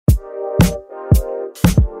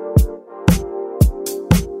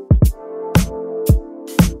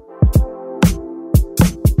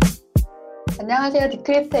안녕하세요.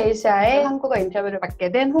 디크립트 아시아의 한국어 인터뷰를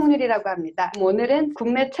맡게 된 홍유리라고 합니다. 오늘은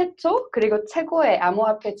국내 최초 그리고 최고의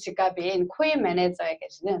암호화폐 지갑인 코인 매니저에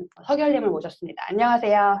계시는 서결님을 모셨습니다.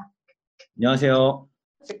 안녕하세요. 안녕하세요.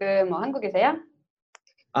 지금 한국이세요?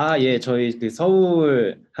 예, 저희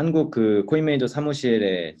서울 한국 코인 매니저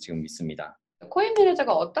사무실에 지금 있습니다. 코인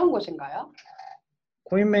매니저가 어떤 곳인가요?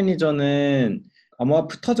 코인 매니저는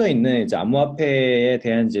흩어져 있는 이제 암호화폐에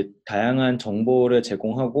대한 이제 다양한 정보를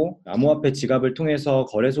제공하고 암호화폐 지갑을 통해서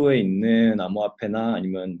거래소에 있는 암호화폐나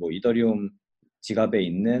아니면 뭐 이더리움 지갑에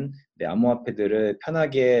있는 암호화폐들을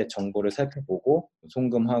편하게 정보를 살펴보고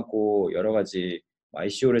송금하고 여러 가지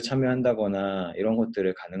ICO를 참여한다거나 이런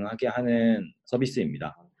것들을 가능하게 하는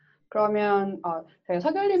서비스입니다. 그러면 제가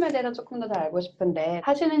서결님에 대해서 조금 더 잘 알고 싶은데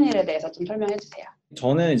하시는 일에 대해서 좀 설명해 주세요.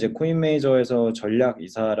 저는 이제 코인 매니저에서 전략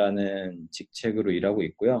이사라는 직책으로 일하고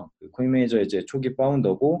있고요. 코인 매니저의 이제 초기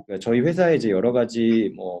파운더고 저희 회사에 이제 여러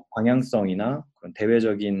가지 뭐 방향성이나 그런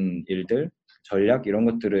대외적인 일들, 전략 이런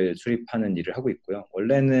것들을 수립하는 일을 하고 있고요.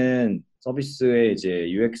 원래는 서비스의 이제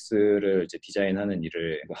UX를 이제 디자인하는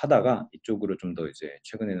일을 하다가 이쪽으로 좀 더 이제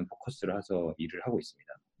최근에는 포커스를 해서 일을 하고 있습니다.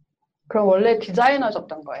 그럼 원래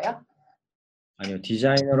디자이너셨던 거예요? 아니요,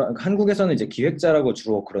 디자이너로 한국에서는 이제 기획자라고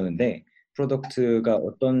주로 그러는데 프로덕트가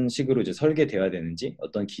어떤 식으로 이제 설계되어야 되는지,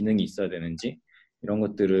 어떤 기능이 있어야 되는지 이런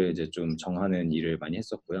것들을 이제 좀 정하는 일을 많이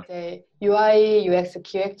했었고요. 이제 UI, UX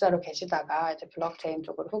기획자로 계시다가 이제 블록체인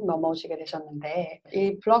쪽으로 훅 넘어오시게 되셨는데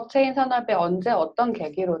이 블록체인 산업에 언제 어떤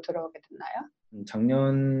계기로 들어오게 됐나요?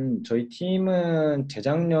 작년 저희 팀은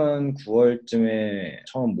재작년 9월쯤에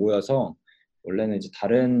처음 모여서 원래는 이제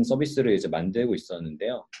다른 서비스를 이제 만들고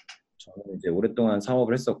있었는데요. 저는 이제 오랫동안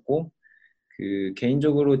사업을 했었고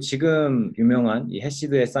개인적으로 지금 유명한 이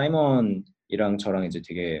해시드의 사이먼이랑 저랑 이제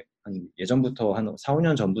되게 예전부터 한 4,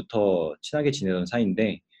 5년 전부터 친하게 지내던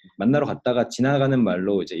사이인데 만나러 갔다가 지나가는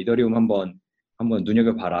말로 이제 이더리움 한번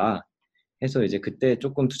눈여겨봐라 해서 이제 그때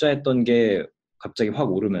조금 투자했던 게 갑자기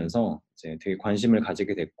확 오르면서 이제 되게 관심을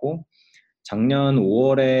가지게 됐고 작년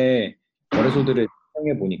 5월에 거래소들을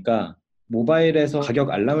사용해 보니까 모바일에서 가격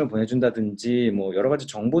알람을 보내준다든지 뭐 여러 가지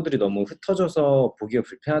정보들이 너무 흩어져서 보기가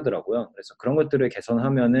불편하더라고요. 그래서 그런 것들을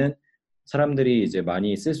개선하면은 사람들이 이제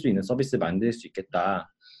많이 쓸 수 있는 서비스 만들 수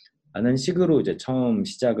있겠다라는 식으로 이제 처음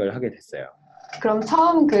시작을 하게 됐어요. 그럼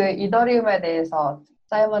처음 이더리움에 대해서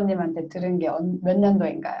사이먼님한테 들은 게 몇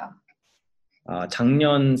년도인가요?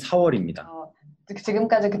 작년 4월입니다.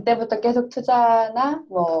 지금까지 그때부터 계속 투자나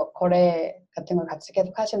뭐 거래 같은 걸 같이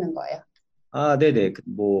계속 하시는 거예요? 네네.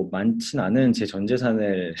 뭐 많진 않은 제 전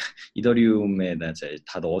재산을 이더리움에다 이제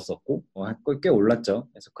다 넣었었고 꽤 올랐죠.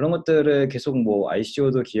 그래서 그런 것들을 계속 뭐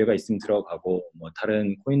ICO도 기회가 있으면 들어가고 뭐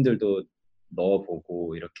다른 코인들도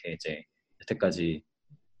넣어보고 이렇게 이제 여태까지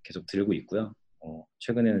계속 들고 있고요.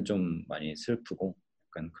 최근에는 좀 많이 슬프고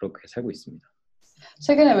약간 그렇게 살고 있습니다.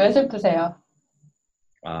 최근에 왜 슬프세요?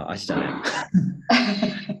 아시잖아요.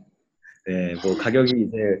 네, 뭐 가격이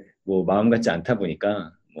이제 뭐 마음 같지 않다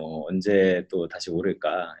보니까 뭐 언제 또 다시 오를까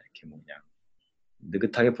이렇게 뭐 그냥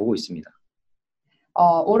느긋하게 보고 있습니다.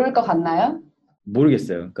 오를 것 같나요?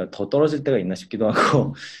 모르겠어요. 그러니까 더 떨어질 때가 있나 싶기도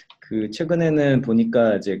하고 최근에는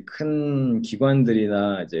보니까 이제 큰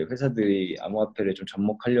기관들이나 이제 회사들이 암호화폐를 좀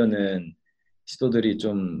접목하려는 시도들이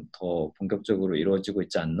좀 더 본격적으로 이루어지고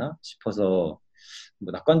있지 않나 싶어서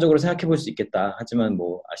뭐 낙관적으로 생각해 볼 수 있겠다. 하지만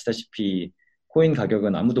뭐 아시다시피 코인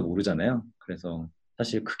가격은 아무도 모르잖아요. 그래서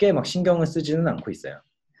사실 크게 막 신경을 쓰지는 않고 있어요.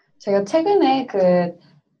 제가 최근에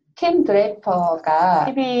팀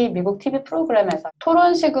드레이퍼가 미국 TV 프로그램에서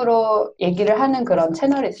토론식으로 얘기를 하는 그런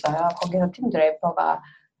채널이 있어요. 거기서 팀 드레이퍼가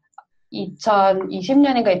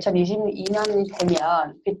 2020년인가 2022년이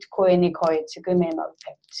되면 비트코인이 거의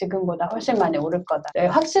지금보다 훨씬 많이 오를 거다. 네,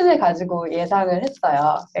 확신을 가지고 예상을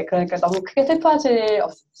했어요. 네, 그러니까 너무 크게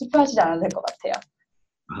슬퍼하시지 않아도 될 것 같아요.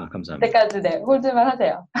 감사합니다. 그때까지 네, 홀드만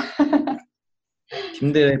하세요.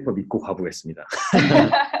 팀 드레이퍼 믿고 가보겠습니다.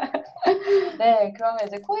 네, 그러면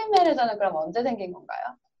이제 코인 매니저는 그럼 언제 생긴 건가요?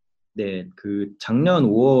 네, 작년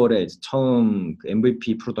 5월에 처음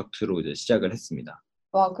MVP 프로덕트로 이제 시작을 했습니다.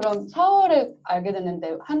 와, 그럼 4월에 알게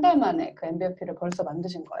됐는데 한 달 만에 MVP를 벌써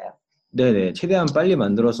만드신 거예요? 네네, 최대한 빨리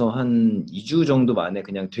만들어서 한 2주 정도 만에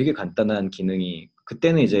그냥 되게 간단한 기능이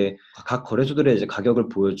그때는 이제 각 거래소들의 이제 가격을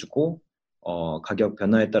보여주고 가격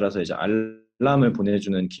변화에 따라서 이제 알람을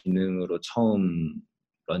보내주는 기능으로 처음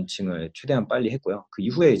런칭을 최대한 빨리 했고요. 그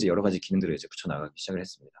이후에 이제 여러 가지 기능들을 이제 붙여나가기 시작을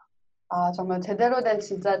했습니다. 정말 제대로 된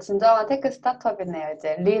진짜 진정한 테크 스타트업이네요.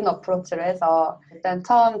 이제 린 어프로치를 해서 일단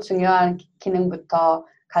처음 중요한 기능부터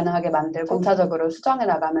가능하게 만들고 점차적으로 수정해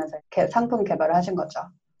나가면서 상품 개발을 하신 거죠.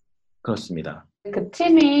 그렇습니다. 그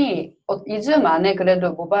팀이 2주 만에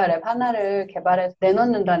그래도 모바일 앱 하나를 개발해서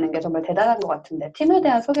내놓는다는 게 정말 대단한 것 같은데 팀에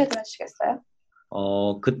대한 소개 좀 해주시겠어요?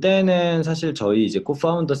 그때는 사실 저희 이제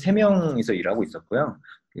코파운더 3명이서 일하고 있었고요.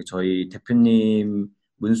 저희 대표님,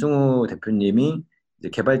 문승우 대표님이 이제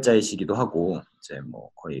개발자이시기도 하고, 이제 뭐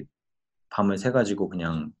거의 밤을 새가지고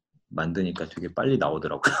그냥 만드니까 되게 빨리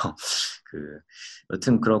나오더라고요. 그,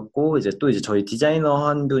 여튼 그렇고, 이제 또 이제 저희 디자이너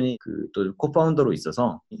한 분이 또 코파운더로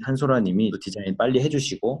있어서, 한소라 님이 또 디자인 빨리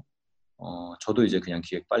해주시고, 저도 이제 그냥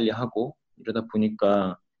기획 빨리 하고, 이러다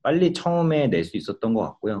보니까 빨리 처음에 낼 수 있었던 것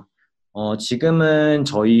같고요. 지금은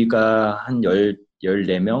저희가 한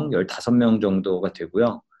 14명, 15명 정도가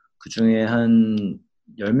되고요. 그 중에 한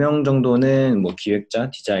 10명 정도는 뭐 기획자,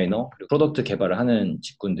 디자이너, 그리고 프로덕트 개발을 하는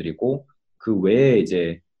직군들이고, 그 외에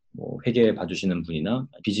이제 뭐 회계 봐주시는 분이나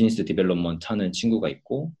비즈니스 디벨롭먼트 하는 친구가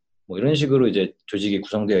있고, 뭐 이런 식으로 이제 조직이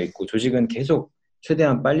구성되어 있고, 조직은 계속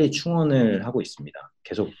최대한 빨리 충원을 하고 있습니다.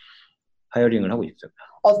 계속 하이어링을 하고 있어요.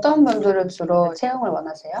 어떤 분들을 주로 채용을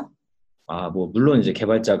원하세요? 뭐, 물론 이제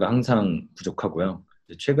개발자가 항상 부족하고요.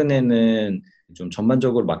 이제 최근에는 좀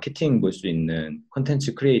전반적으로 마케팅 볼 수 있는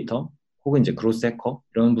컨텐츠 크리에이터 혹은 이제 그로스 해커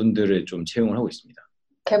이런 분들을 좀 채용을 하고 있습니다.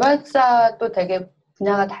 개발자도 되게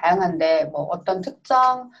분야가 다양한데 뭐 어떤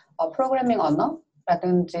특정 프로그래밍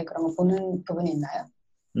언어라든지 그런 거 보는 부분이 있나요?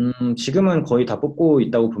 지금은 거의 다 뽑고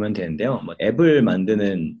있다고 보면 되는데요. 뭐 앱을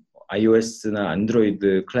만드는 iOS나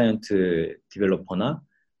안드로이드 클라이언트 디벨로퍼나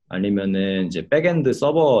아니면은 이제 백엔드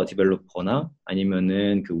서버 디벨로퍼나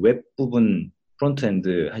아니면은 그 웹 부분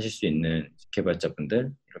프론트엔드 하실 수 있는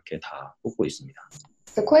개발자분들 이렇게 다 뽑고 있습니다.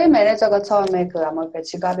 그 코인 매니저가 처음에 그 아몰페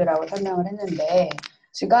지갑이라고 설명을 했는데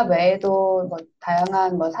지갑 외에도 뭐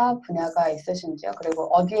다양한 뭐 사업 분야가 있으신지요?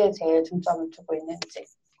 그리고 어디에 제일 중점을 두고 있는지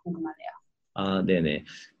궁금하네요. 네네.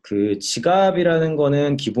 그 지갑이라는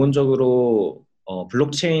거는 기본적으로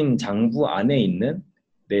블록체인 장부 안에 있는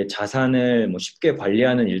내 자산을 뭐 쉽게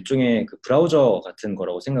관리하는 일종의 그 브라우저 같은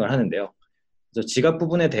거라고 생각을 하는데요. 그래서 지갑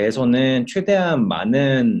부분에 대해서는 최대한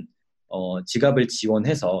많은 지갑을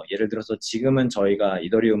지원해서 예를 들어서 지금은 저희가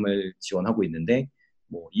이더리움을 지원하고 있는데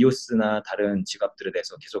뭐 이오스나 다른 지갑들에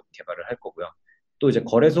대해서 계속 개발을 할 거고요. 또 이제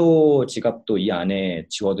거래소 지갑도 이 안에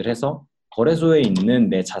지원을 해서 거래소에 있는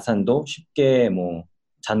내 자산도 쉽게 뭐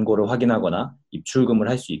잔고를 확인하거나 입출금을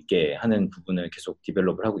할 수 있게 하는 부분을 계속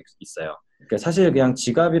디벨롭을 하고 있어요. 그러니까 사실 그냥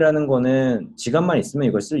지갑이라는 거는 지갑만 있으면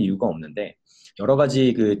이걸 쓸 이유가 없는데 여러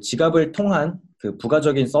가지 그 지갑을 통한 그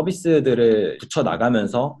부가적인 서비스들을 붙여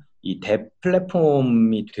나가면서 이 대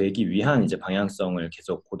플랫폼이 되기 위한 이제 방향성을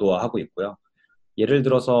계속 고도화하고 있고요. 예를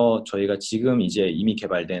들어서 저희가 지금 이제 이미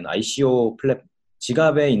개발된 ICO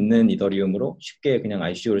지갑에 있는 이더리움으로 쉽게 그냥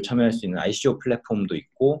ICO를 참여할 수 있는 ICO 플랫폼도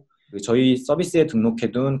있고 저희 서비스에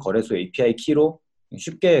등록해둔 거래소 API 키로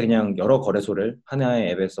쉽게 그냥 여러 거래소를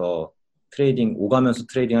하나의 앱에서 오가면서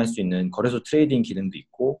트레이딩 할 수 있는 거래소 트레이딩 기능도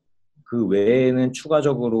있고 그 외에는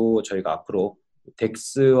추가적으로 저희가 앞으로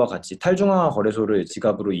덱스와 같이 탈중앙화 거래소를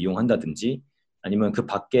지갑으로 이용한다든지 아니면 그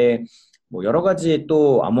밖에 뭐 여러 가지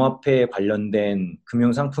또 암호화폐 관련된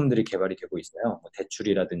금융 상품들이 개발이 되고 있어요. 뭐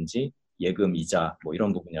대출이라든지 예금, 이자 뭐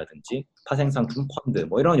이런 부분이라든지 파생상품 펀드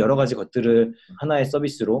뭐 이런 여러 가지 것들을 하나의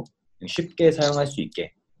서비스로 쉽게 사용할 수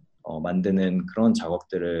있게 만드는 그런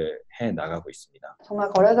작업들을 해 나가고 있습니다. 정말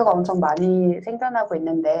거래소가 엄청 많이 생겨나고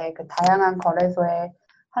있는데 그 다양한 거래소에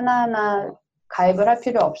하나하나 가입을 할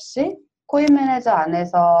필요 없이 코인 매니저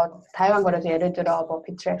안에서 다양한 거래소 예를 들어 뭐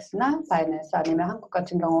비트렉스나 바이낸스 아니면 한국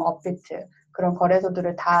같은 경우 업비트 그런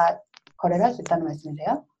거래소들을 다 거래를 할 수 있다는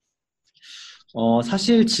말씀이세요?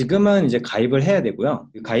 사실 지금은 이제 가입을 해야 되고요.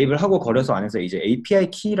 가입을 하고 거래소 안에서 이제 API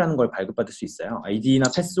키라는 걸 발급받을 수 있어요. 아이디나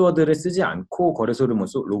패스워드를 쓰지 않고 거래소를 뭐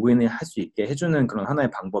로그인을 할 수 있게 해주는 그런 하나의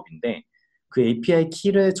방법인데 그 API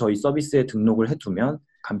키를 저희 서비스에 등록을 해두면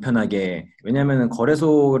간편하게 왜냐면은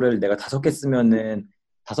거래소를 내가 5개 쓰면은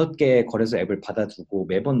 5개 거래소 앱을 받아두고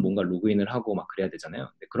매번 뭔가 로그인을 하고 막 그래야 되잖아요.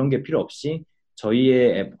 근데 그런 게 필요 없이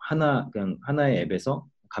저희의 앱 그냥 하나의 앱에서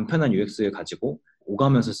간편한 UX를 가지고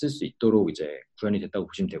오가면서 쓸 수 있도록 이제 구현이 됐다고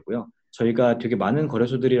보시면 되고요. 저희가 되게 많은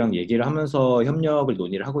거래소들이랑 얘기를 하면서 협력을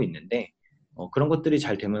논의를 하고 있는데 그런 것들이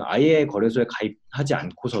잘 되면 아예 거래소에 가입하지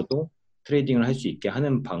않고서도 트레이딩을 할 수 있게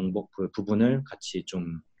하는 방법 그 부분을 같이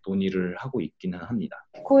좀 논의를 하고 있기는 합니다.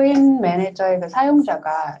 코인 매니저의 그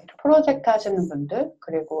사용자가 프로젝트 하시는 분들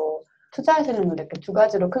그리고 투자하시는 분들 이렇게 두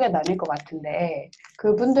가지로 크게 나뉠 것 같은데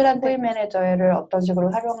그분들한테 코인 매니저를 어떤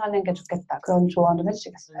식으로 활용하는 게 좋겠다 그런 조언 좀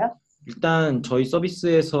해주시겠어요? 일단 저희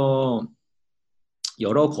서비스에서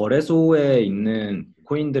여러 거래소에 있는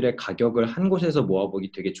코인들의 가격을 한 곳에서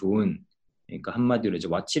모아보기 되게 좋은 그러니까 한마디로 이제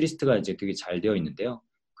와치리스트가 이제 되게 잘 되어 있는데요.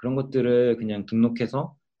 그런 것들을 그냥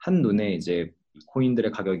등록해서 한눈에 이제 이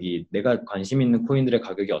코인들의 가격이 내가 관심 있는 코인들의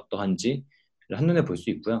가격이 어떠한지 한눈에 볼 수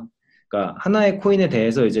있고요. 그러니까 하나의 코인에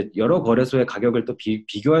대해서 이제 여러 거래소의 가격을 또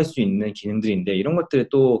비교할 수 있는 기능들인데 이런 것들을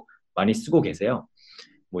또 많이 쓰고 계세요.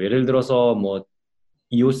 뭐 예를 들어서 뭐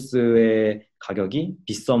이오스의 가격이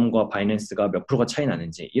빗썸과 바이낸스가 몇 프로가 차이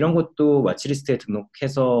나는지 이런 것도 와치리스트에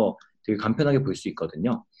등록해서 되게 간편하게 볼 수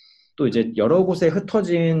있거든요. 또 이제 여러 곳에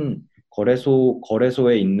흩어진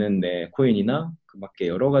거래소에 있는 내 코인이나 그 밖에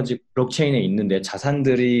여러 가지 블록체인에 있는 내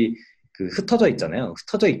자산들이 그 흩어져 있잖아요.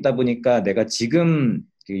 흩어져 있다 보니까 내가 지금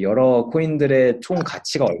그 여러 코인들의 총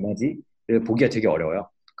가치가 얼마지를 보기가 되게 어려워요.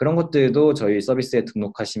 그런 것들도 저희 서비스에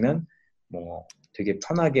등록하시면 뭐 되게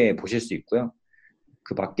편하게 보실 수 있고요.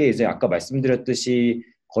 그 밖에 이제 아까 말씀드렸듯이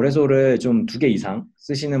거래소를 좀 2개 이상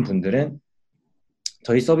쓰시는 분들은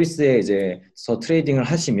저희 서비스에 이제서 트레이딩을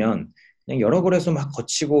하시면 그냥 여러 거래소 막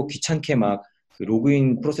거치고 귀찮게 막 그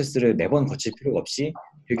로그인 프로세스를 매번 거칠 필요가 없이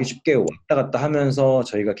되게 쉽게 왔다 갔다 하면서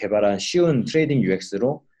저희가 개발한 쉬운 트레이딩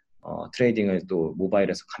UX로 트레이딩을 또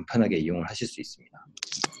모바일에서 간편하게 이용을 하실 수 있습니다.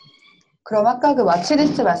 그럼 아까 그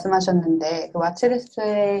와치리스트 말씀하셨는데 그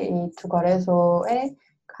와치리스트의 이 두 거래소에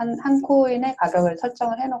한 코인의 가격을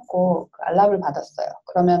설정을 해놓고 그 알람을 받았어요.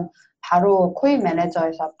 그러면 바로 코인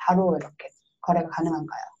매니저에서 바로 이렇게 거래가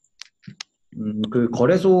가능한가요? 그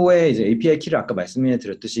거래소에 이제 API 키를 아까 말씀해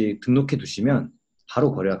드렸듯이 등록해 두시면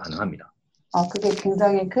바로 거래가 가능합니다. 그게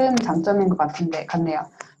굉장히 큰 장점인 것 같네요.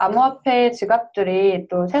 암호화폐 지갑들이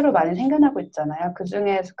또 새로 많이 생겨나고 있잖아요.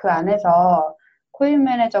 그 안에서 코인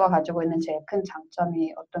매니저가 가지고 있는 제일 큰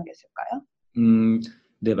장점이 어떤 게 있을까요?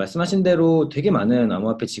 네, 말씀하신 대로 되게 많은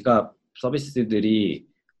암호화폐 지갑 서비스들이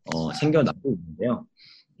생겨나고 있는데요.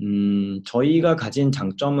 저희가 가진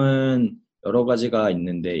장점은 여러 가지가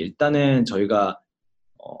있는데 일단은 저희가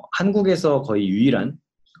한국에서 거의 유일한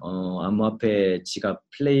암호화폐 지갑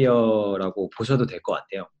플레이어라고 보셔도 될 것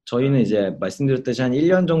같아요. 저희는 이제 말씀드렸듯이 한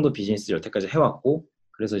 1년 정도 비즈니스를 여태까지 해왔고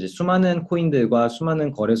그래서 이제 수많은 코인들과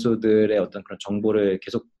수많은 거래소들의 어떤 그런 정보를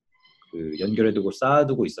계속 그 연결해두고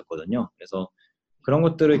쌓아두고 있었거든요. 그래서 그런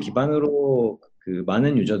것들을 기반으로 그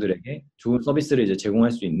많은 유저들에게 좋은 서비스를 이제 제공할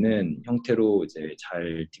수 있는 형태로 이제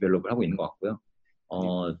잘 디벨롭을 하고 있는 것 같고요.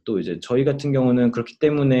 또 이제 저희 같은 경우는 그렇기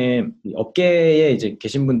때문에 업계에 이제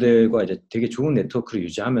계신 분들과 이제 되게 좋은 네트워크를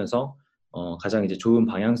유지하면서 가장 이제 좋은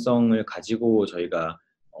방향성을 가지고 저희가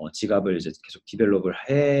지갑을 이제 계속 디벨롭을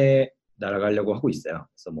해 나가려고 하고 있어요.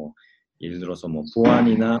 그래서 뭐 예를 들어서 뭐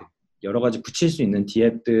보안이나 여러 가지 붙일 수 있는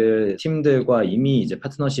디앱들 팀들과 이미 이제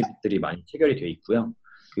파트너십들이 많이 체결이 되어 있고요.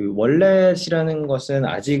 그 월렛이라는 것은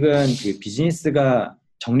아직은 그 비즈니스가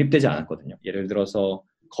정립되지 않았거든요. 예를 들어서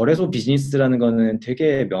거래소 비즈니스라는 거는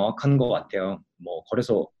되게 명확한 것 같아요. 뭐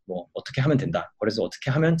거래소 뭐 어떻게 하면 된다. 거래소 어떻게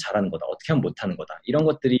하면 잘하는 거다. 어떻게 하면 못하는 거다. 이런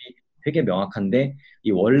것들이 되게 명확한데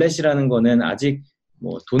이 월렛이라는 거는 아직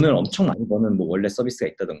뭐 돈을 엄청 많이 버는 뭐 월렛 서비스가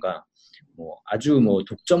있다던가 뭐 아주 뭐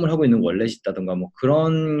독점을 하고 있는 월렛이 있다던가 뭐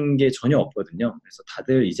그런 게 전혀 없거든요. 그래서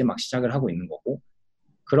다들 이제 막 시작을 하고 있는 거고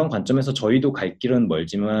그런 관점에서 저희도 갈 길은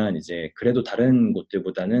멀지만 이제 그래도 다른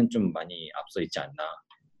곳들보다는 좀 많이 앞서 있지 않나.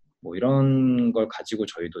 뭐 이런 걸 가지고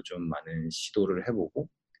저희도 좀 많은 시도를 해보고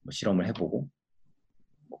뭐 실험을 해보고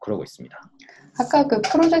뭐 그러고 있습니다. 아까 그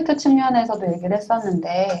프로젝트 측면에서도 얘기를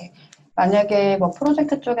했었는데 만약에 뭐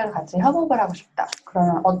프로젝트 쪽에서 같이 협업을 하고 싶다.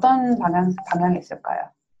 그러면 어떤 방향이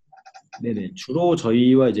있을까요? 네네. 주로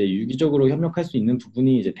저희와 이제 유기적으로 협력할 수 있는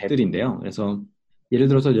부분이 이제 덱들인데요. 그래서 예를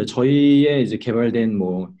들어서 이제 저희의 이제 개발된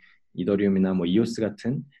뭐 이더리움이나 뭐 이오스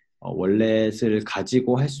같은 월렛을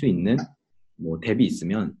가지고 할 수 있는 뭐 덱이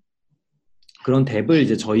있으면 그런 덱을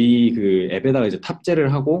이제 저희 그 앱에다가 이제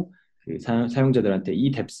탑재를 하고 그 사용자들한테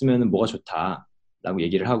이 덱 쓰면은 뭐가 좋다라고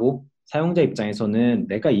얘기를 하고 사용자 입장에서는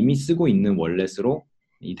내가 이미 쓰고 있는 월렛으로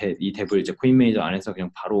이 덱을 이제 코인 매니저 안에서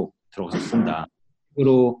그냥 바로 들어가서 쓴다.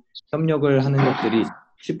 으로 협력을 하는 것들이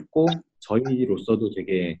쉽고 저희로서도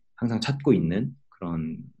되게 항상 찾고 있는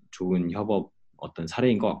그런 좋은 협업 어떤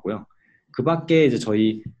사례인 것 같고요. 그 밖에 이제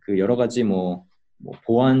저희 그 여러 가지 뭐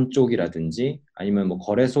보안 쪽이라든지 아니면 뭐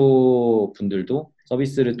거래소 분들도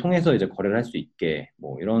서비스를 통해서 이제 거래를 할 수 있게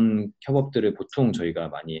뭐 이런 협업들을 보통 저희가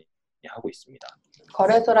많이 하고 있습니다.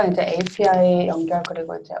 거래소랑 이제 API 연결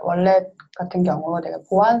그리고 이제 월렛 같은 경우 되게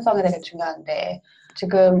보안성이 되게 중요한데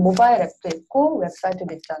지금 모바일 앱도 있고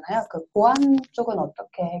웹사이트도 있잖아요. 그 보안 쪽은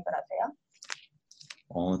어떻게 해결하세요?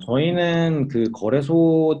 저희는 그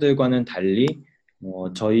거래소들과는 달리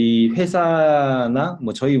저희 회사나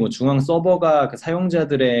뭐 저희 뭐 중앙 서버가 그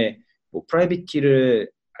사용자들의 뭐 프라이빗 키를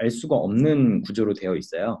알 수가 없는 구조로 되어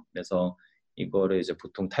있어요. 그래서 이거를 이제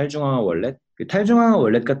보통 탈중앙화 월렛, 그 탈중앙화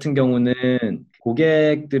월렛 같은 경우는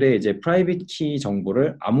고객들의 이제 프라이빗 키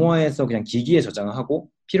정보를 암호화해서 그냥 기기에 저장하고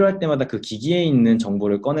필요할 때마다 그 기기에 있는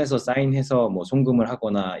정보를 꺼내서 사인해서 뭐 송금을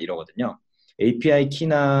하거나 이러거든요. API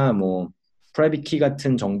키나 뭐 프라이빗 키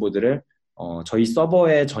같은 정보들을 저희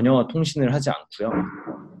서버에 전혀 통신을 하지 않고요.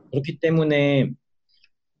 그렇기 때문에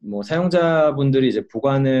뭐 사용자분들이 이제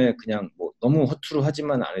보관을 그냥 뭐 너무 허투루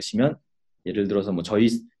하지만 않으시면, 예를 들어서 뭐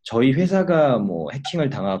저희 회사가 뭐 해킹을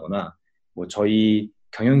당하거나 뭐 저희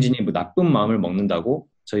경영진이 뭐 나쁜 마음을 먹는다고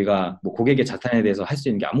저희가 뭐 고객의 자산에 대해서 할 수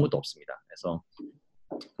있는 게 아무것도 없습니다. 그래서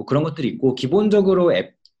뭐 그런 것들이 있고, 기본적으로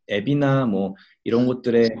앱이나 뭐 이런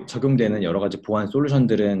것들에 적용되는 여러 가지 보안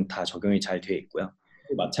솔루션들은 다 적용이 잘 되어 있고요.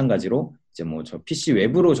 마찬가지로 이제 뭐 저 PC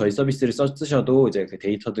외부로 저희 서비스를 쓰셔도 이제 그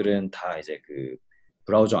데이터들은 다 이제 그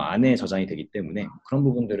브라우저 안에 저장이 되기 때문에 그런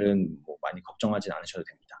부분들은 뭐 많이 걱정하진 않으셔도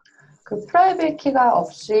됩니다. 그 프라이빗 키가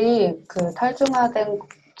없이 그 탈중화된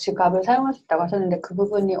지갑을 사용할 수 있다고 하셨는데 그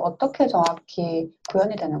부분이 어떻게 정확히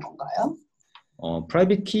구현이 되는 건가요?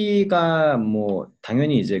 프라이빗 키가 뭐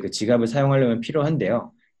당연히 이제 그 지갑을 사용하려면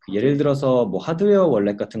필요한데요. 그 예를 들어서 뭐 하드웨어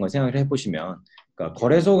월렛 같은 거 생각을 해보시면, 그러니까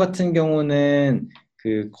거래소 같은 경우는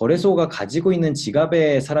그 거래소가 가지고 있는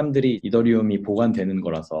지갑에 사람들이 이더리움이 보관되는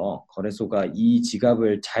거라서, 거래소가 이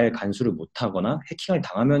지갑을 잘 간수를 못하거나 해킹을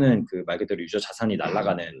당하면은 그 말 그대로 유저 자산이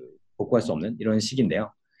날아가는, 복구할 수 없는 이런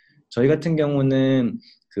식인데요. 저희 같은 경우는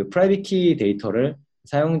그 프라이빗 키 데이터를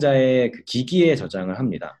사용자의 그 기기에 저장을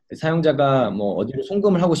합니다. 사용자가 뭐 어디로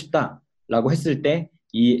송금을 하고 싶다라고 했을 때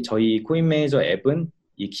이 저희 코인 매니저 앱은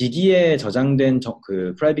이 기기에 저장된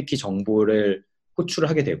그 프라이빗 키 정보를 호출을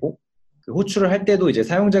하게 되고, 그 호출을 할 때도 이제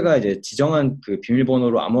사용자가 이제 지정한 그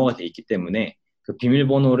비밀번호로 암호화가 돼 있기 때문에 그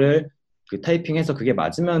비밀번호를 그 타이핑해서 그게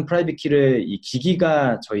맞으면 프라이빗 키를 이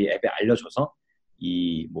기기가 저희 앱에 알려줘서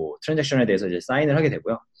이 뭐 트랜잭션에 대해서 이제 사인을 하게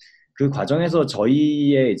되고요. 그 과정에서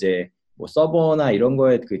저희의 이제 뭐 서버나 이런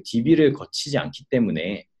거에 그 DB를 거치지 않기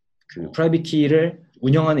때문에 그 프라이빗 키를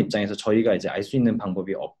운영하는 입장에서 저희가 이제 알 수 있는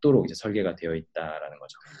방법이 없도록 이제 설계가 되어 있다라는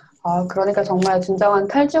거죠. 그러니까 정말 진정한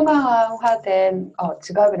탈중앙화된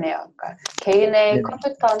지갑이네요. 그러니까 개인의 네네.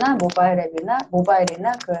 컴퓨터나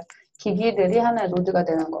모바일이나 그 기기들이 하나의 노드가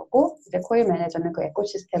되는 거고, 이제 코인 매니저는 그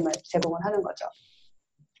에코시스템을 제공을 하는 거죠.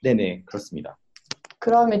 네네, 그렇습니다.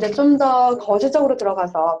 그럼 이제 좀 더 거시적으로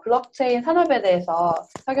들어가서 블록체인 산업에 대해서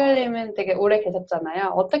서결님은 되게 오래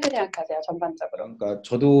계셨잖아요. 어떻게 생각하세요, 전반적으로? 그러니까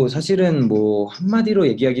저도 사실은 뭐 한마디로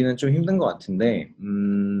얘기하기는 좀 힘든 것 같은데,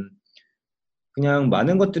 그냥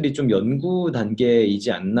많은 것들이 좀 연구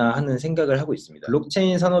단계이지 않나 하는 생각을 하고 있습니다.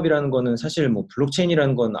 블록체인 산업이라는 거는 사실 뭐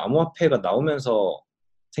블록체인이라는 건 암호화폐가 나오면서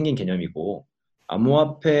생긴 개념이고,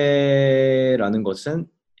 암호화폐라는 것은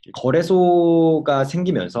거래소가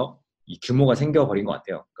생기면서 이 규모가 생겨버린 것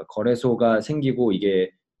같아요. 그러니까 거래소가 생기고 이게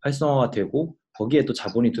활성화가 되고 거기에 또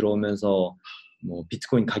자본이 들어오면서 뭐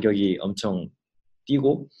비트코인 가격이 엄청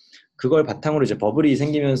뛰고, 그걸 바탕으로 이제 버블이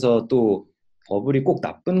생기면서, 또 버블이 꼭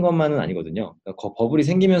나쁜 것만은 아니거든요. 그러니까 버블이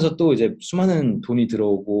생기면서 또 이제 수많은 돈이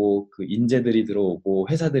들어오고 그 인재들이 들어오고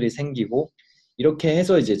회사들이 생기고, 이렇게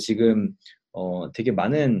해서 이제 지금 되게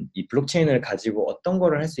많은 이 블록체인을 가지고 어떤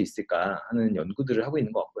거를 할 수 있을까 하는 연구들을 하고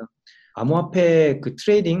있는 것 같고요. 암호화폐 그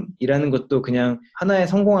트레이딩이라는 것도 그냥 하나의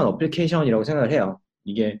성공한 어플리케이션이라고 생각을 해요.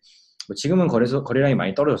 이게 뭐 지금은 거래량이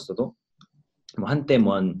많이 떨어졌어도 뭐 한때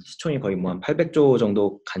뭐 한 시총이 거의 뭐 한 800조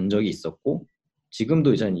정도 간 적이 있었고,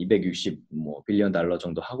 지금도 이제 한 260 뭐 빌리언 달러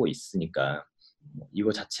정도 하고 있으니까, 뭐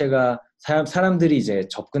이거 자체가 사람들이 이제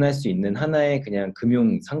접근할 수 있는 하나의 그냥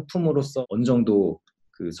금융 상품으로서 어느 정도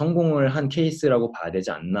그 성공을 한 케이스라고 봐야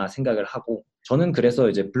되지 않나 생각을 하고, 저는 그래서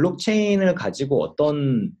이제 블록체인을 가지고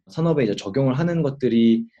어떤 산업에 이제 적용을 하는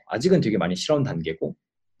것들이 아직은 되게 많이 실험 단계고,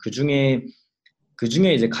 그중에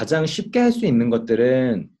이제 가장 쉽게 할 수 있는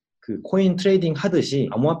것들은 그 코인 트레이딩 하듯이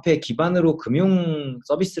암호화폐 기반으로 금융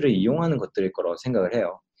서비스를 이용하는 것들일 거라고 생각을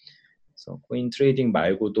해요. 그래서 코인 트레이딩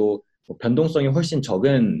말고도 뭐 변동성이 훨씬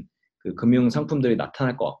적은 그 금융 상품들이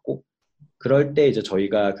나타날 것 같고, 그럴 때 이제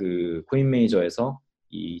저희가 그 코인 매니저에서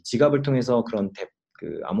이 지갑을 통해서 그런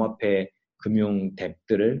그 암호화폐 금융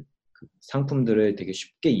뎁들을, 그 상품들을 되게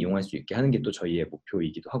쉽게 이용할 수 있게 하는 게 또 저희의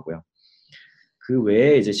목표이기도 하고요. 그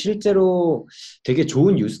외에 이제 실제로 되게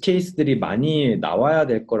좋은 유스 케이스들이 많이 나와야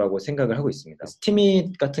될 거라고 생각을 하고 있습니다.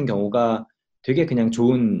 스티밋 같은 경우가 되게 그냥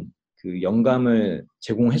좋은 그 영감을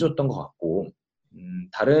제공해줬던 것 같고,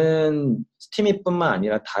 다른 스티밋뿐만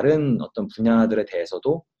아니라 다른 어떤 분야들에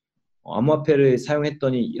대해서도 암호화폐를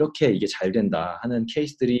사용했더니 이렇게 이게 잘 된다 하는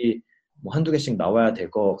케이스들이 뭐 한두 개씩 나와야 될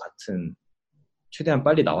것 같은, 최대한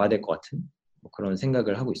빨리 나와야 될 것 같은 뭐 그런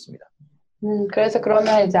생각을 하고 있습니다. 그래서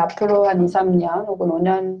그러면 이제 앞으로 한 2, 3년 혹은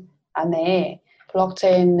 5년 안에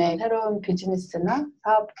블록체인의 새로운 비즈니스나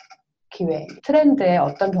사업 기회, 트렌드에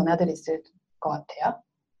어떤 변화들이 있을 것 같아요?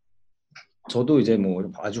 저도 이제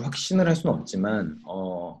뭐 아주 확신을 할 수는 없지만,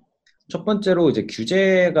 첫 번째로 이제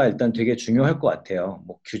규제가 일단 되게 중요할 것 같아요.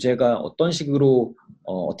 뭐 규제가 어떤 식으로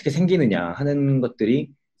어떻게 생기느냐 하는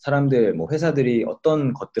것들이 사람들, 뭐 회사들이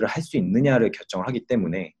어떤 것들을 할 수 있느냐를 결정을 하기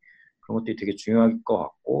때문에 그런 것들이 되게 중요할 것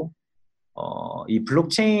같고, 이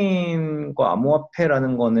블록체인과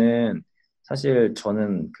암호화폐라는 거는 사실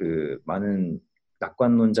저는 그 많은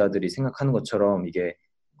낙관론자들이 생각하는 것처럼 이게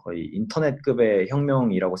거의 인터넷급의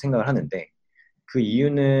혁명이라고 생각을 하는데, 그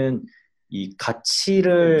이유는 이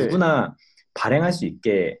가치를 누구나 발행할 수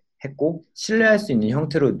있게 했고 신뢰할 수 있는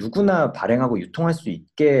형태로 누구나 발행하고 유통할 수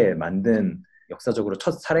있게 만든 역사적으로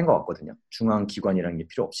첫 사례인 것 같거든요. 중앙기관이라는 게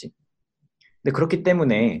필요 없이. 근데 그렇기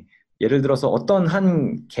때문에 예를 들어서 어떤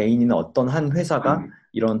한 개인이나 어떤 한 회사가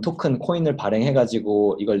이런 토큰, 코인을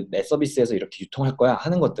발행해가지고 이걸 내 서비스에서 이렇게 유통할 거야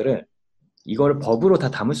하는 것들을 이걸 법으로 다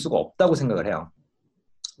담을 수가 없다고 생각을 해요.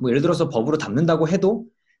 뭐 예를 들어서 법으로 담는다고 해도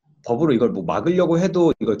법으로 이걸 뭐 막으려고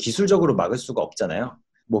해도 이걸 기술적으로 막을 수가 없잖아요.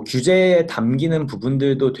 뭐 규제에 담기는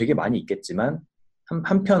부분들도 되게 많이 있겠지만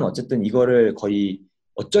한편 어쨌든 이거를 거의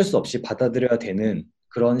어쩔 수 없이 받아들여야 되는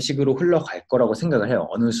그런 식으로 흘러갈 거라고 생각을 해요.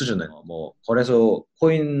 어느 수준은 뭐 거래소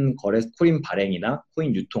코인 발행이나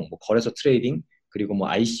코인 유통, 뭐 거래소 트레이딩, 그리고 뭐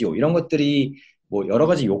ICO 이런 것들이 뭐 여러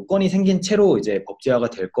가지 요건이 생긴 채로 이제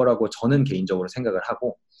법제화가 될 거라고 저는 개인적으로 생각을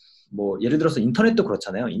하고, 뭐 예를 들어서 인터넷도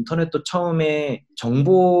그렇잖아요. 인터넷도 처음에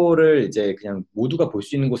정보를 이제 그냥 모두가 볼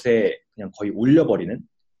수 있는 곳에 그냥 거의 올려버리는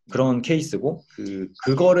그런 케이스고,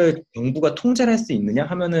 그거를 정부가 통제를 할 수 있느냐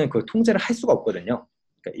하면은 그 통제를 할 수가 없거든요.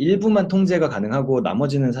 그러니까 일부만 통제가 가능하고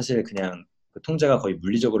나머지는 사실 그냥 그 통제가 거의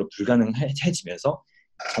물리적으로 불가능해지면서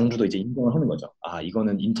정부도 이제 인정을 하는 거죠. 아,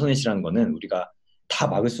 이거는 인터넷이라는 거는 우리가 다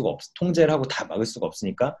막을 수가 통제를 하고 다 막을 수가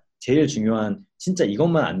없으니까 제일 중요한 진짜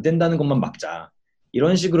이것만 안 된다는 것만 막자.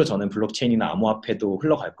 이런 식으로 저는 블록체인이나 암호화폐도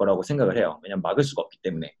흘러갈 거라고 생각을 해요. 왜냐면 막을 수가 없기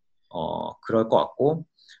때문에. 그럴 것 같고,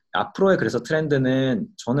 앞으로의 그래서 트렌드는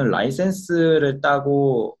저는 라이센스를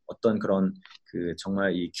따고 어떤 그런 그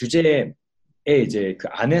정말 이 규제에 이제 그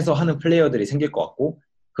안에서 하는 플레이어들이 생길 것 같고,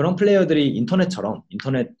 그런 플레이어들이 인터넷처럼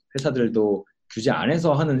인터넷 회사들도 규제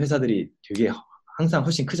안에서 하는 회사들이 되게 항상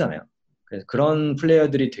훨씬 크잖아요. 그래서 그런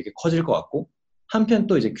플레이어들이 되게 커질 것 같고, 한편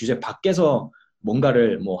또 이제 규제 밖에서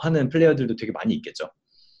뭔가를 뭐 하는 플레이어들도 되게 많이 있겠죠.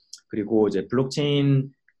 그리고 이제 블록체인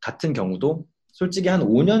같은 경우도 솔직히 한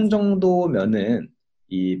 5년 정도면은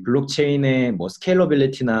이 블록체인의 뭐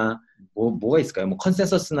스케일러빌리티나 뭐가 있을까요? 뭐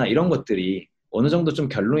컨센서스나 이런 것들이 어느 정도 좀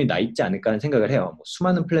결론이 나 있지 않을까 하는 생각을 해요. 뭐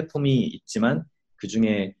수많은 플랫폼이 있지만 그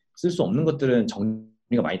중에 쓸 수 없는 것들은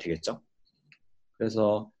정리가 많이 되겠죠.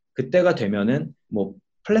 그래서 그때가 되면은 뭐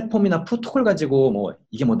플랫폼이나 프로토콜 가지고 뭐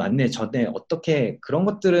이게 뭐 낫네 저네 어떻게 그런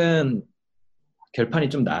것들은 결판이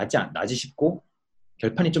좀 나지 싶고,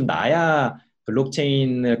 결판이 좀 나야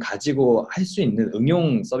블록체인을 가지고 할 수 있는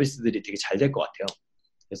응용 서비스들이 되게 잘 될 것 같아요.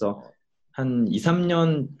 그래서 한 2,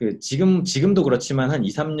 3년, 지금도 그렇지만 한 2,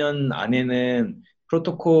 3년 안에는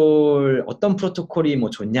어떤 프로토콜이 뭐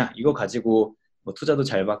좋냐, 이거 가지고 뭐 투자도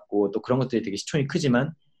잘 받고 또 그런 것들이 되게 시총이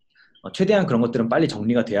크지만, 최대한 그런 것들은 빨리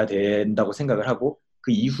정리가 돼야 된다고 생각을 하고,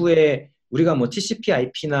 그 이후에 우리가 뭐 TCP,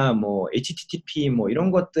 IP나 뭐 HTTP 뭐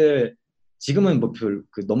이런 것들 지금은 뭐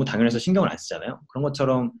너무 당연해서 신경을 안 쓰잖아요. 그런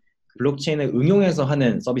것처럼 블록체인을 응용해서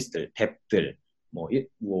하는 서비스들, 덱들, 뭐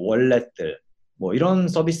월렛들, 뭐 이런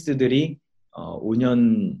서비스들이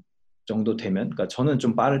 5년 정도 되면, 그러니까 저는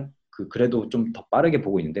좀 그래도 좀 더 빠르게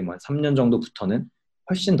보고 있는데, 뭐 한 3년 정도부터는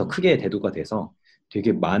훨씬 더 크게 대두가 돼서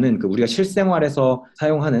되게 많은 우리가 실생활에서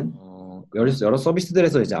사용하는 여러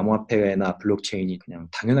서비스들에서 이제 암호화폐나 블록체인이 그냥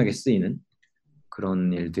당연하게 쓰이는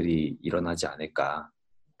그런 일들이 일어나지 않을까,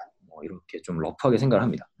 뭐 이렇게 좀 러프하게 생각을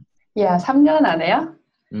합니다. 야, 3년 안에요?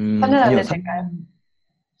 3년 아니요, 안에 될까요?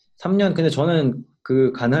 3년, 근데 저는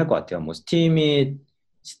가능할 것 같아요. 뭐 스티밋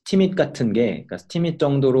같은 게, 그러니까 스티밋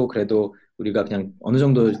정도로 그래도 우리가 그냥 어느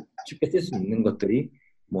정도 쉽게 쓸 수 있는 것들이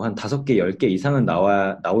뭐 한 5개, 10개 이상은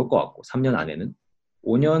나올 것 같고, 3년 안에는.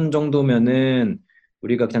 5년 정도면은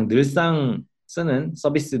우리가 그냥 늘상 쓰는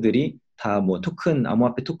서비스들이 다 뭐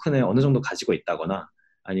암호화폐 토큰을 어느 정도 가지고 있다거나,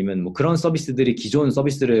 아니면 뭐 그런 서비스들이 기존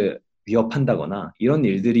서비스를 위협한다거나, 이런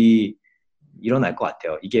일들이 일어날 것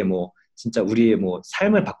같아요. 이게 뭐 진짜 우리의 뭐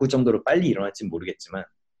삶을 바꿀 정도로 빨리 일어날지는 모르겠지만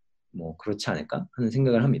뭐 그렇지 않을까 하는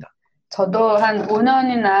생각을 합니다. 저도 한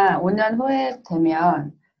 5년이나 5년 후에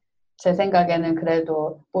되면 제 생각에는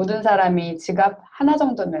그래도 모든 사람이 지갑 하나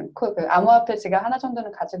정도는, 암호화폐 지갑 하나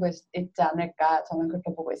정도는 가지고 있지 않을까, 저는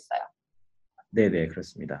그렇게 보고 있어요. 네네,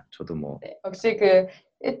 그렇습니다. 저도 뭐. 네, 역시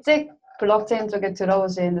일찍 블록체인 쪽에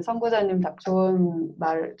들어오신 선구자님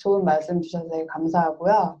좋은 말씀 주셔서 되게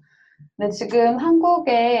감사하고요. 근데 지금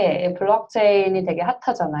한국에 블록체인이 되게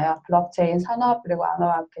핫하잖아요. 블록체인 산업 그리고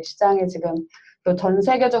암호화폐 시장이 지금 또 전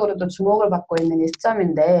세계적으로도 주목을 받고 있는 이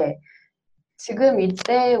시점인데 지금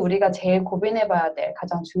이때 우리가 제일 고민해봐야 될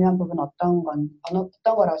가장 중요한 부분 어떤 거라고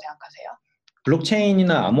생각하세요?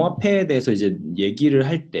 블록체인이나 암호화폐에 대해서 이제 얘기를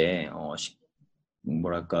할 때,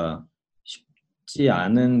 뭐랄까, 쉽지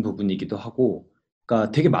않은 부분이기도 하고,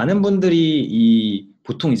 그러니까 되게 많은 분들이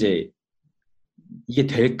보통 이제 이게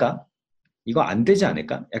될까? 이거 안 되지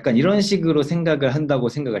않을까? 약간 이런 식으로 생각을 한다고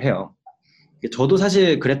생각을 해요. 저도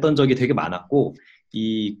사실 그랬던 적이 되게 많았고,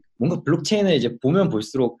 뭔가 블록체인을 이제 보면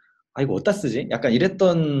볼수록, 아, 이거 어디다 쓰지? 약간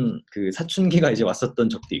이랬던 그 사춘기가 이제 왔었던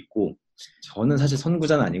적도 있고, 저는 사실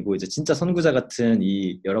선구자는 아니고, 이제 진짜 선구자 같은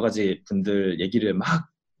이 여러 가지 분들 얘기를 막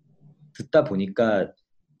듣다 보니까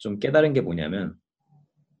좀 깨달은 게 뭐냐면,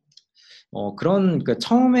 그러니까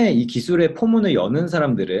처음에 이 기술의 포문을 여는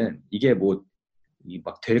사람들은 이게 뭐,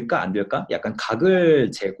 막 될까 안 될까? 약간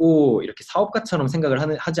각을 재고 이렇게 사업가처럼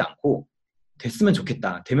생각을 하지 않고, 됐으면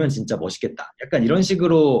좋겠다. 되면 진짜 멋있겠다. 약간 이런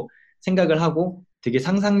식으로 생각을 하고 되게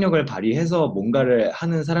상상력을 발휘해서 뭔가를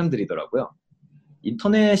하는 사람들이더라고요.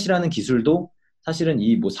 인터넷이라는 기술도 사실은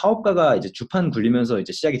이 뭐 사업가가 이제 주판 굴리면서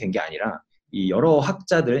이제 시작이 된 게 아니라 이 여러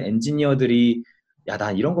학자들, 엔지니어들이 야,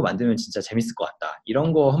 나 이런 거 만들면 진짜 재밌을 것 같다.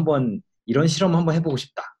 이런 실험 한번 해보고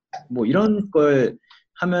싶다. 뭐 이런 걸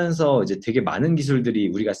하면서 이제 되게 많은 기술들이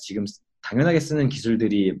우리가 지금 당연하게 쓰는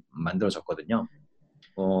기술들이 만들어졌거든요.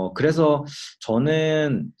 그래서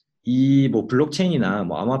저는 이 뭐 블록체인이나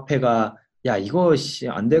뭐 암호화폐가 야, 이거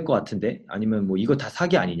안 될 것 같은데? 아니면 뭐 이거 다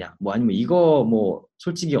사기 아니냐? 뭐 아니면 이거 뭐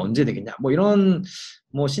솔직히 언제 되겠냐? 뭐 이런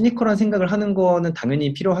뭐 시니컬한 생각을 하는 거는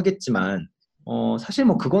당연히 필요하겠지만, 사실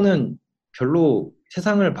뭐 그거는 별로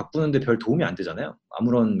세상을 바꾸는데 별 도움이 안 되잖아요.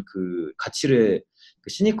 아무런 그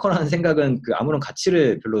시니컬한 생각은 그 아무런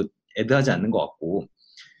가치를 별로 애드하지 않는 것 같고,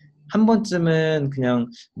 한 번쯤은 그냥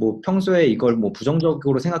뭐 평소에 이걸 뭐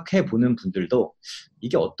부정적으로 생각해 보는 분들도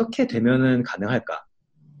이게 어떻게 되면은 가능할까?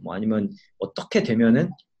 뭐 아니면 어떻게 되면은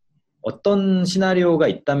어떤 시나리오가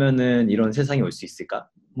있다면은 이런 세상이 올 수 있을까?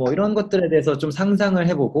 뭐 이런 것들에 대해서 좀 상상을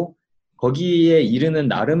해보고 거기에 이르는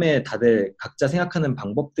나름의 다들 각자 생각하는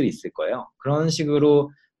방법들이 있을 거예요. 그런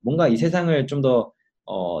식으로 뭔가 이 세상을 좀 더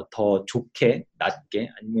좋게, 낮게,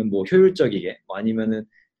 아니면 뭐 효율적이게, 뭐 아니면은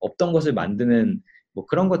없던 것을 만드는 뭐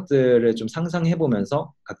그런 것들을 좀 상상해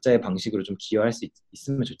보면서 각자의 방식으로 좀 기여할 수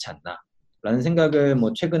있으면 좋지 않나. 라는 생각을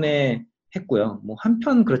뭐 최근에 했고요. 뭐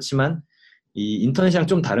한편 그렇지만 이 인터넷이랑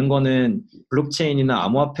좀 다른 거는 블록체인이나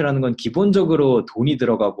암호화폐라는 건 기본적으로 돈이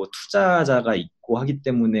들어가고 투자자가 있고 하기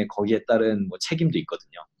때문에 거기에 따른 뭐 책임도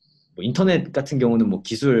있거든요. 뭐 인터넷 같은 경우는 뭐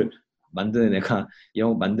기술 만드는 애가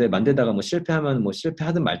이런 거 만들다가 뭐 실패하면 뭐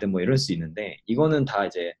실패하든 말든 뭐 이럴 수 있는데 이거는 다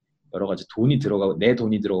이제 여러 가지 돈이 들어가고 내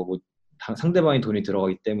돈이 들어가고 상대방의 돈이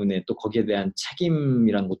들어가기 때문에 또 거기에 대한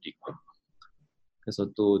책임이라는 것도 있고 그래서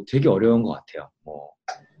또 되게 어려운 것 같아요. 뭐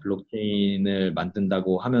블록체인을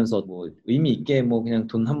만든다고 하면서 뭐 의미 있게 뭐 그냥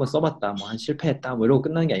돈 한번 써봤다, 뭐 한 실패했다, 뭐 이러고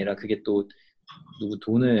끝나는 게 아니라 그게 또 누구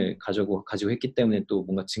돈을 가지고 했기 때문에 또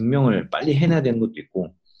뭔가 증명을 빨리 해내야 되는 것도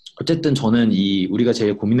있고 어쨌든 저는 우리가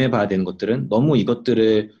제일 고민해봐야 되는 것들은 너무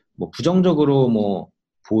이것들을 뭐 부정적으로 뭐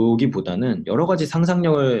보기보다는 여러 가지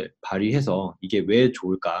상상력을 발휘해서 이게 왜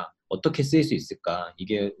좋을까, 어떻게 쓰일 수 있을까,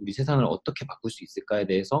 이게 우리 세상을 어떻게 바꿀 수 있을까에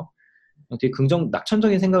대해서 되게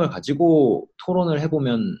낙천적인 생각을 가지고 토론을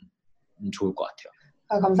해보면 좋을 것 같아요.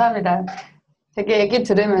 아, 감사합니다. 되게 얘기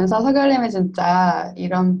들으면서 서결님이 진짜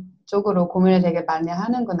이런 쪽으로 고민을 되게 많이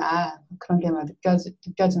하는구나. 그런 게 막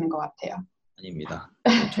느껴지는 것 같아요. 아닙니다.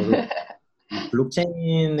 저도 이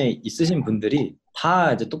블록체인에 있으신 분들이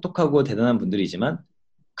다 이제 똑똑하고 대단한 분들이지만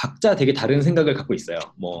각자 되게 다른 생각을 갖고 있어요.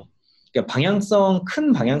 뭐 그러니까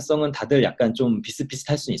큰 방향성은 다들 약간 좀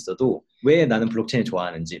비슷비슷할 수 있어도 왜 나는 블록체인을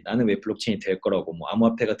좋아하는지, 나는 왜 블록체인이 될 거라고, 뭐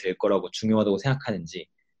암호화폐가 될 거라고 중요하다고 생각하는지,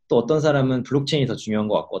 또 어떤 사람은 블록체인이 더 중요한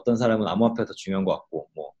것 같고, 어떤 사람은 암호화폐가 더 중요한 것 같고,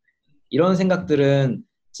 뭐 이런 생각들은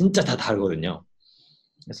진짜 다 다르거든요.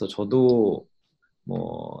 그래서 저도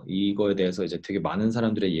뭐 이거에 대해서 이제 되게 많은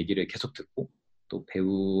사람들의 얘기를 계속 듣고 또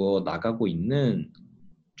배워 나가고 있는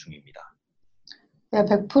중입니다. 네,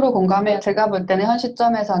 100% 공감해요. 제가 볼 때는 현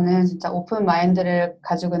시점에서는 진짜 오픈 마인드를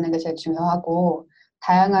가지고 있는 게 제일 중요하고,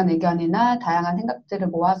 다양한 의견이나 다양한 생각들을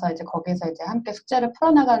모아서 이제 거기서 이제 함께 숙제를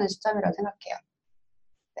풀어나가는 시점이라고 생각해요.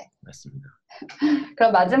 네. 맞습니다.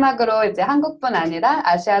 그럼 마지막으로 이제 한국뿐 아니라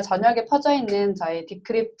아시아 전역에 퍼져 있는 저희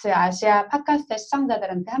디크립트 아시아 팟캐스트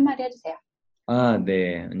시청자들한테 한마디 해주세요. 아,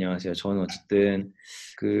 네. 안녕하세요. 저는 어쨌든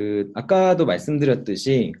아까도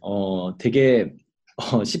말씀드렸듯이 되게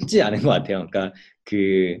쉽지 않은 것 같아요. 그러니까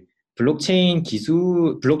그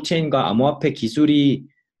블록체인과 암호화폐 기술이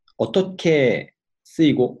어떻게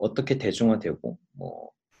쓰이고 어떻게 대중화되고 뭐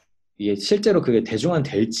이게 실제로 그게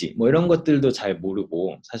대중화될지 뭐 이런 것들도 잘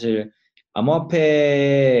모르고 사실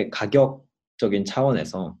암호화폐 가격적인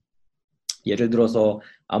차원에서 예를 들어서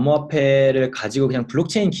암호화폐를 가지고 그냥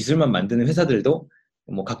블록체인 기술만 만드는 회사들도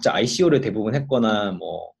뭐 각자 ICO를 대부분 했거나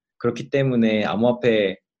뭐 그렇기 때문에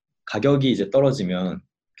암호화폐 가격이 이제 떨어지면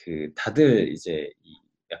그 다들 이제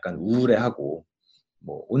약간 우울해하고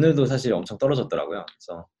뭐 오늘도 사실 엄청 떨어졌더라고요.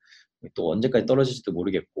 그래서 또 언제까지 떨어질지도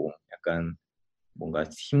모르겠고 약간 뭔가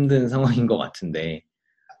힘든 상황인 것 같은데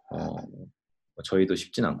저희도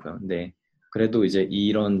쉽진 않고요. 근데 그래도 이제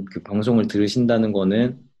이런 그 방송을 들으신다는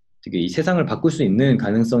거는 되게 이 세상을 바꿀 수 있는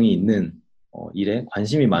가능성이 있는 일에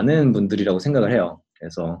관심이 많은 분들이라고 생각을 해요.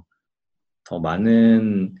 그래서 더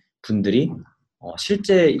많은 분들이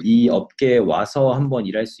실제 이 업계에 와서 한번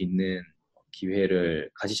일할 수 있는 기회를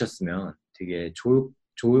가지셨으면 되게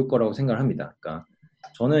좋을 거라고 생각을 합니다. 그러니까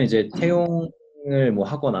저는 이제 채용을 뭐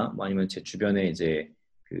하거나 뭐 아니면 제 주변에 이제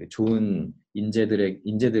그 좋은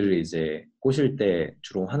인재들을 이제 꼬실 때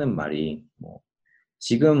주로 하는 말이 뭐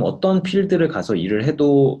지금 어떤 필드를 가서 일을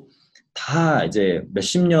해도 다 이제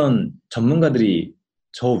몇십 년 전문가들이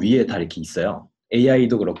저 위에 다 이렇게 있어요.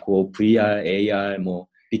 AI도 그렇고 VR, AR, 뭐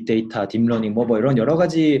빅데이터, 딥러닝 뭐 이런 여러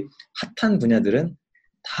가지 핫한 분야들은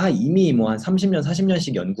다 이미 뭐 한 30년,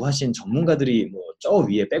 40년씩 연구하신 전문가들이 뭐 저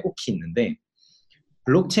위에 빼곡히 있는데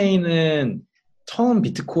블록체인은 처음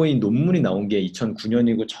비트코인 논문이 나온 게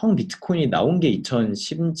 2009년이고 처음 비트코인이 나온 게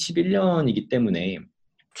 2011년이기 때문에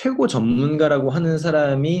최고 전문가라고 하는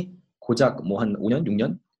사람이 고작 뭐 한 5년,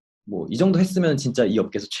 6년? 뭐 이 정도 했으면 진짜 이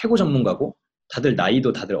업계에서 최고 전문가고 다들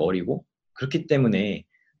나이도 다들 어리고 그렇기 때문에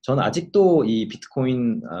저는 아직도 이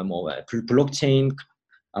비트코인, 뭐 블록체인,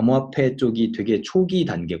 암호화폐 쪽이 되게 초기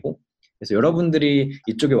단계고 그래서 여러분들이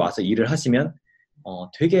이쪽에 와서 일을 하시면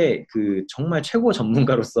되게 그 정말 최고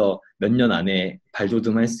전문가로서 몇 년 안에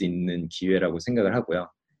발돋움할 수 있는 기회라고 생각을 하고요.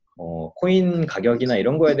 코인 가격이나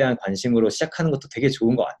이런 거에 대한 관심으로 시작하는 것도 되게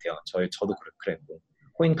좋은 것 같아요. 저도 그랬고.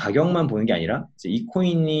 코인 가격만 보는 게 아니라 이제 이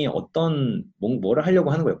코인이 어떤 뭐를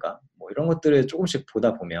하려고 하는 걸까? 뭐 이런 것들을 조금씩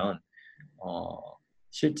보다 보면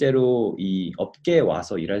실제로 이 업계에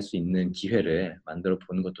와서 일할 수 있는 기회를 만들어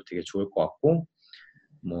보는 것도 되게 좋을 것 같고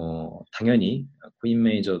뭐 당연히 코인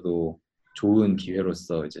매니저도 좋은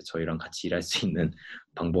기회로서 이제 저희랑 같이 일할 수 있는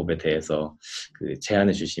방법에 대해서 그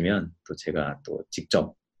제안해 주시면 또 제가 또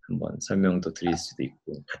직접 한번 설명도 드릴 수도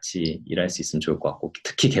있고 같이 일할 수 있으면 좋을 것 같고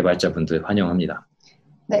특히 개발자분들 환영합니다.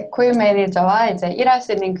 네, 코인 매니저와 이제 일할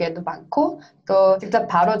수 있는 기회도 많고 또 직접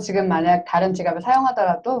바로 지금 만약 다른 지갑을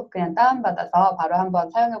사용하더라도 그냥 다운받아서 바로 한번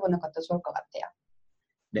사용해보는 것도 좋을 것 같아요.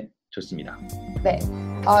 네, 좋습니다. 네,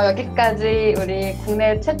 여기까지 우리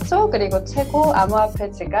국내 최초 그리고 최고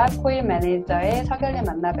암호화폐 지갑 코인 매니저의 서결님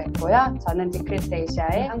만나 뵙고요. 저는 디크리스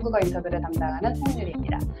에이시아의 한국어 인터뷰를 담당하는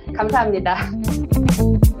홍유리입니다. 감사합니다.